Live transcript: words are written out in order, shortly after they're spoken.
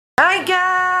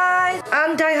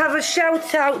a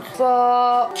shout out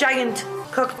for Giant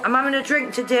Cook. I'm having a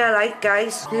drink today, like,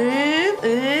 guys.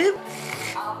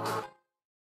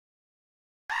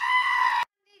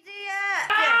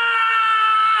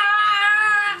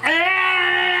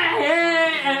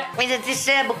 It's a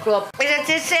disabled club. It's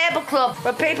a disabled club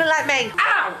for people like me.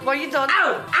 Ow! What you done?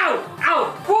 Ow! Ow! Ow!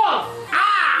 What?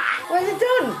 Ah! What have you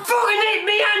done? Fucking hit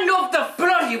me hand off the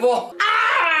bloody wall.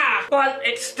 Ah! Well,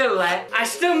 it's still there. I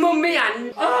still move me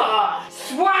hand. Ah!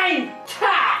 Swine!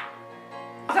 Cat!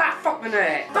 That fucking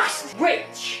hurt. Bastard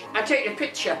witch! I take the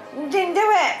picture. You didn't do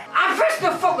it. I pressed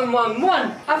the fucking one.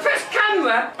 I pressed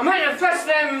camera. I meant to press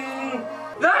them.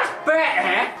 That's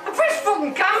better. I pressed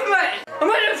fucking camera. I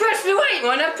meant to press the white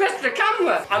one. I pressed the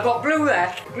camera. I got blue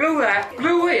there,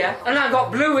 blue here, and I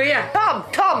got blue here.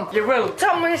 Tom. You will.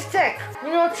 Tom with a stick. You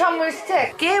know Tom with a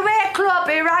stick. Get away, club.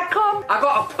 Here I come. I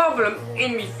got a problem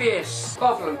in me face.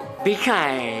 Problem. Be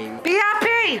kind. Be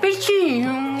happy. Be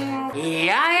tuned.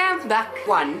 Here I am back.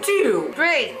 1, 2,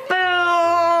 3.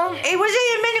 Boom. It was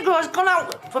here a minute ago. It's gone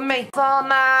out for me. For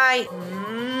my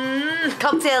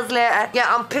cocktails later.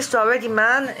 Yeah, I'm pissed already,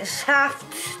 man. It's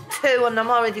 2:30 and I'm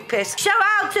already pissed. Shout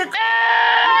out to...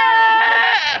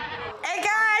 Hey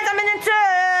guys, I'm in the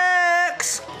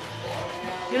Turks.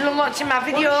 You love watching my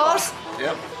videos?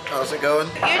 Yep. How's it going?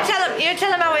 You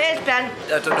tell them how it is, Ben.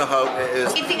 I don't know how it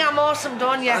is. You think I'm awesome,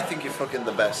 don't you? I think you're fucking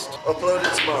the best. Upload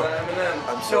it tomorrow.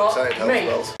 I'm so excited how me.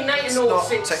 well.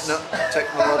 It's not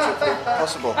technologically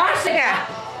possible.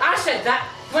 I said that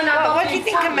when I got what do you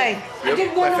think of me? I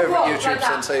did one my favourite walk YouTube like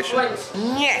sensation.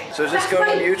 Yeah. So is this going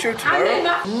on YouTube tomorrow?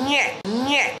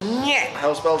 Yeah.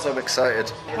 How's Bells? I'm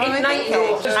excited. I'm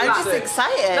just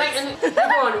excited.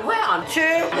 Where on? 2,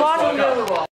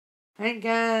 1. Hey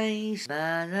guys,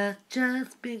 but I've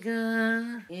just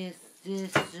begun. Is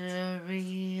this a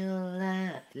real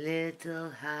life? Little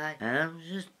high, I'm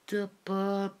just a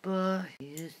poor boy.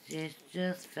 Is this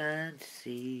just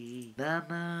fantasy?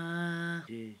 Mama,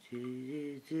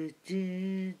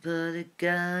 put a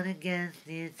gun against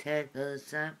his head,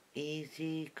 'cause I'm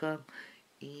easy come,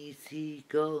 easy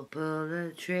go. Pull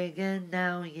the trigger,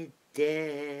 now you're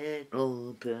dead.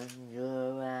 Open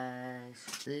your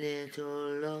eyes,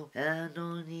 little low, and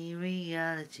only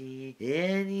reality.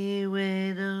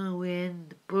 Anyway the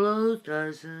wind blows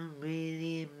doesn't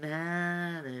really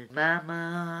matter,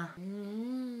 mama.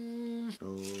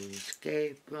 No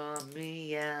escape from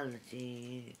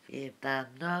reality. If I'm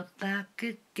not back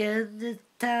again this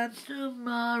time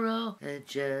tomorrow, I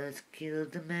just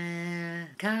killed the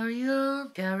man. Carry on,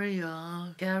 carry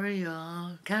on, carry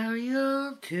on, carry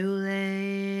on. Too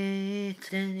late,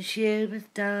 then the ship is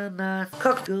down my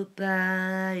cook.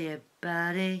 Goodbye,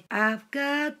 everybody. I've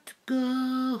got to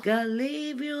go. Gotta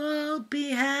leave you all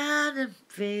behind and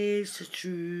face the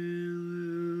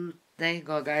truth. There you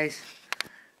go, guys.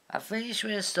 I finished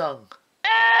with a song.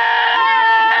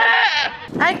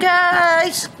 Hi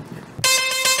guys!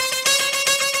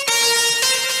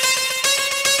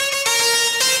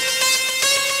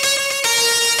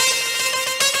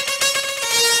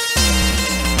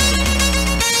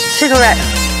 Cigarette.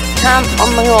 Time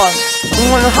on my own. I'm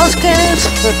going to house games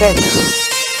for a bit.